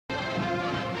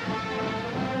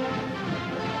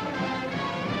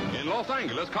Los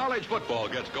Angeles, college football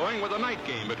gets going with a night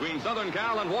game between Southern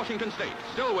Cal and Washington State.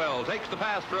 Stillwell takes the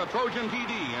pass for a Trojan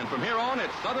TD, and from here on,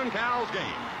 it's Southern Cal's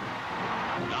game.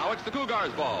 Now it's the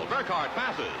Cougars' ball. Burkhardt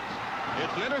passes.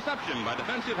 It's an interception by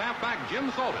defensive halfback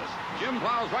Jim Saltis. Jim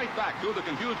plows right back through the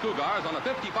confused Cougars on a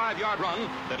 55-yard run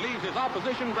that leaves his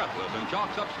opposition breathless and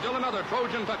chalks up still another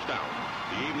Trojan touchdown.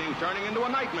 The evening's turning into a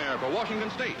nightmare for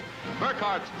Washington State.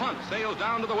 Burkhardt's punt sails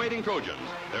down to the waiting Trojans.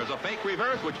 There's a fake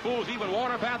reverse which fools even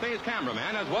Warner Pathé's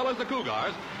cameraman as well as the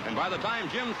Cougars. And by the time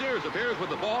Jim Sears appears with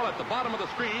the ball at the bottom of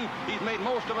the screen, he's made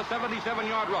most of a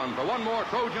 77-yard run for one more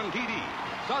Trojan TD.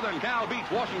 Southern Cal beats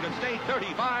Washington State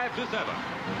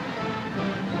 35-7.